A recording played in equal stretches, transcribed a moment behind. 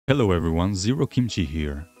Hello everyone, Zerokimchi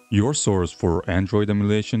here, your source for Android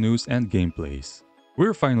emulation news and gameplays.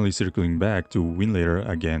 We're finally circling back to Winlator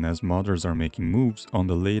again as modders are making moves on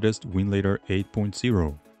the latest Winlator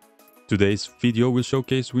 8.0. Today's video will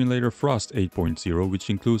showcase Winlator Frost 8.0, which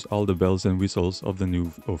includes all the bells and whistles of the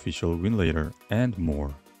new official Winlator and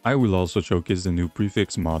more. I will also showcase the new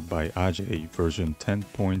prefix mod by AJAY version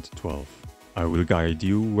 10.12. I will guide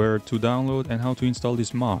you where to download and how to install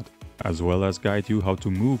this mod, as well as guide you how to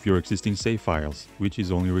move your existing save files, which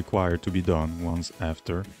is only required to be done once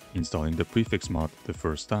after installing the prefix mod the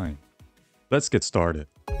first time. Let's get started.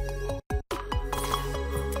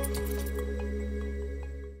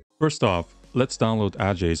 First off, let's download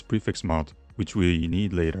AJAY's prefix mod, which we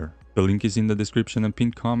need later. The link is in the description and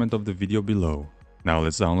pinned comment of the video below. Now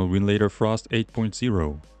let's download Winlator Frost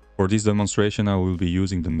 8.0. For this demonstration I will be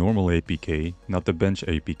using the normal APK, not the bench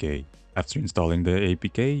APK. After installing the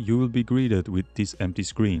APK, you will be greeted with this empty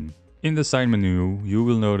screen. In the side menu, you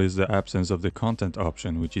will notice the absence of the content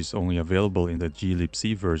option, which is only available in the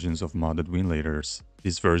GlibC versions of modded Winlators.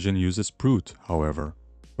 This version uses Brute, however.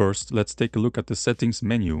 First, let's take a look at the settings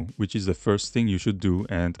menu, which is the first thing you should do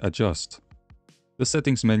and adjust. The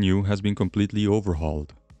settings menu has been completely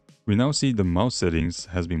overhauled. We now see the mouse settings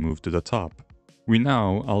has been moved to the top. We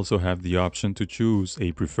now also have the option to choose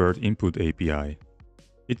a preferred input API.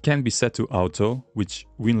 It can be set to auto, which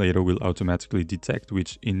Winlator will automatically detect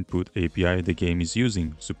which input API the game is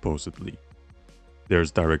using, supposedly.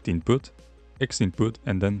 There's direct input, X input,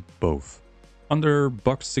 and then both. Under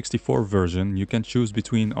box 64 version, you can choose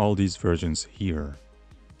between all these versions here.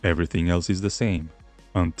 Everything else is the same,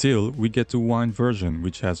 until we get to wine version,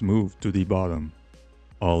 which has moved to the bottom.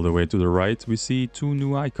 All the way to the right, we see two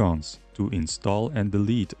new icons to install and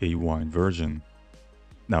delete a wine version.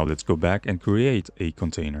 Now let's go back and create a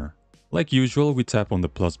container. Like usual, we tap on the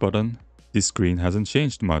plus button. This screen hasn't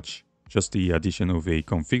changed much, just the addition of a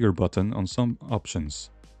configure button on some options.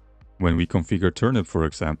 When we configure Turnip, for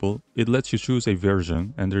example, it lets you choose a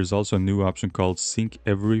version, and there's also a new option called sync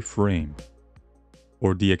every frame.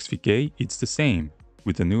 For DXVK, it's the same,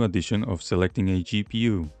 with the new addition of selecting a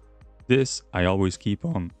GPU. This I always keep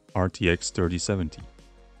on RTX 3070.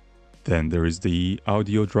 Then there is the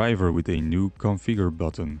audio driver with a new configure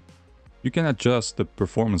button. You can adjust the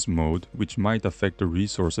performance mode, which might affect the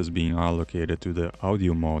resources being allocated to the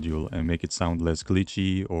audio module and make it sound less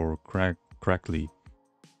glitchy or crackly.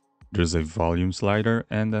 There's a volume slider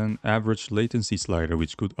and an average latency slider,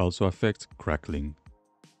 which could also affect crackling.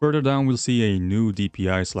 Further down we'll see a new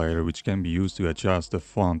DPI slider, which can be used to adjust the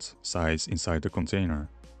font size inside the container.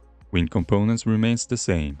 Win components remains the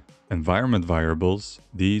same. Environment variables,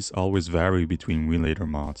 these always vary between Winlator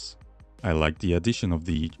mods. I like the addition of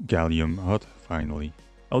the Gallium HUD finally.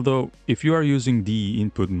 Although, if you are using the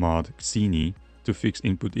input mod Xeni to fix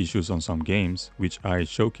input issues on some games, which I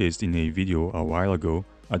showcased in a video a while ago,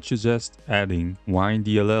 I'd suggest adding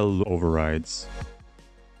WineDLL overrides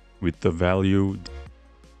with the value.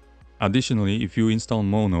 Additionally, if you install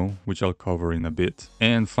Mono, which I'll cover in a bit,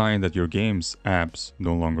 and find that your game's apps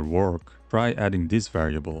no longer work, try adding this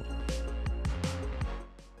variable.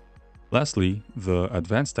 Lastly, the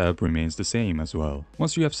Advanced tab remains the same as well.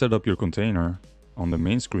 Once you have set up your container, on the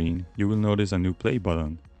main screen you will notice a new play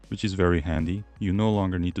button, which is very handy. You no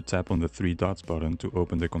longer need to tap on the three dots button to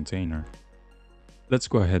open the container. Let's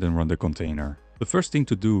go ahead and run the container. The first thing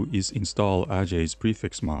to do is install AJAY's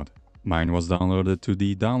prefix mod. Mine was downloaded to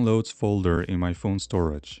the downloads folder in my phone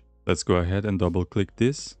storage. Let's go ahead and double click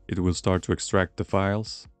this. It will start to extract the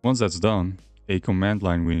files. Once that's done, a command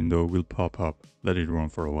line window will pop up. Let it run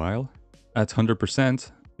for a while. At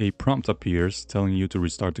 100%, a prompt appears telling you to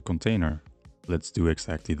restart the container. Let's do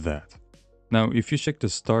exactly that. Now, if you check the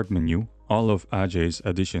start menu, all of AJAY's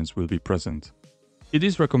additions will be present. It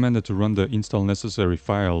is recommended to run the install necessary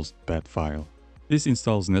files bat file. This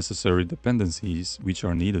installs necessary dependencies which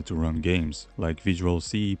are needed to run games, like Visual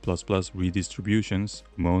C++ redistributions,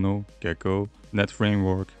 Mono, Gecko, Net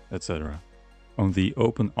Framework, etc. On the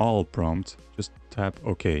Open All prompt, just tap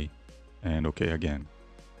OK, and OK again.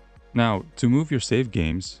 Now, to move your save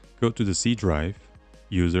games, go to the C drive,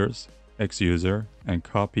 Users, Xuser, and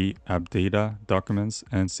copy App Data, Documents,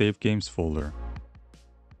 and Save Games folder.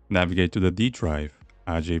 Navigate to the D drive,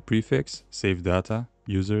 AJAY Prefix, Save Data,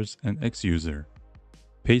 Users, and Xuser.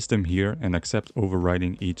 Paste them here and accept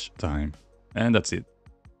overwriting each time. And that's it.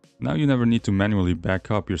 Now you never need to manually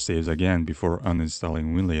back up your saves again before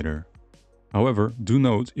uninstalling Winlator. However, do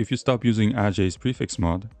note, if you stop using AJAY's prefix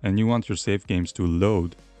mod and you want your save games to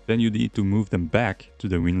load, then you need to move them back to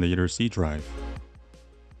the Winlator C drive.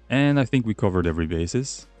 And I think we covered every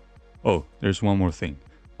basis. Oh, there's one more thing.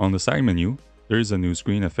 On the side menu, There is a new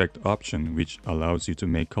screen effect option which allows you to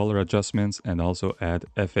make color adjustments and also add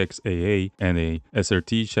FXAA and a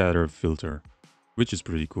SRT shader filter, which is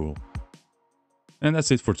pretty cool. And that's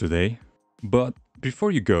it for today. But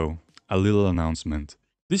before you go, a little announcement.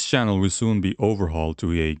 This channel will soon be overhauled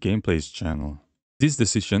to a gameplays channel. This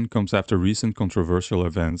decision comes after recent controversial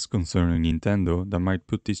events concerning Nintendo that might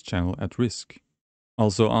put this channel at risk.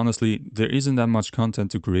 Also, honestly, there isn't that much content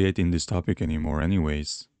to create in this topic anymore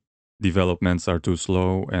anyways. Developments are too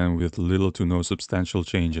slow and with little to no substantial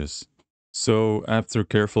changes. So, after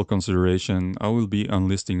careful consideration, I will be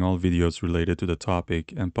unlisting all videos related to the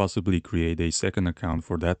topic and possibly create a second account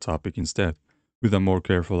for that topic instead, with a more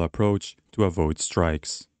careful approach to avoid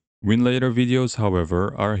strikes. Winlator videos,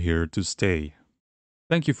 however, are here to stay.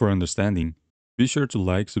 Thank you for understanding. Be sure to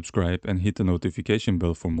like, subscribe, and hit the notification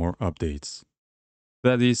bell for more updates.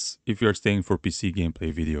 That is, if you are staying for PC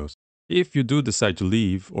gameplay videos. If you do decide to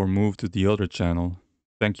leave or move to the other channel,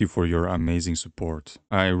 thank you for your amazing support.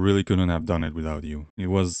 I really couldn't have done it without you. It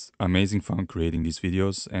was amazing fun creating these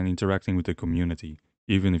videos and interacting with the community,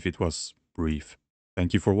 even if it was brief.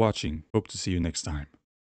 Thank you for watching. Hope to see you next time.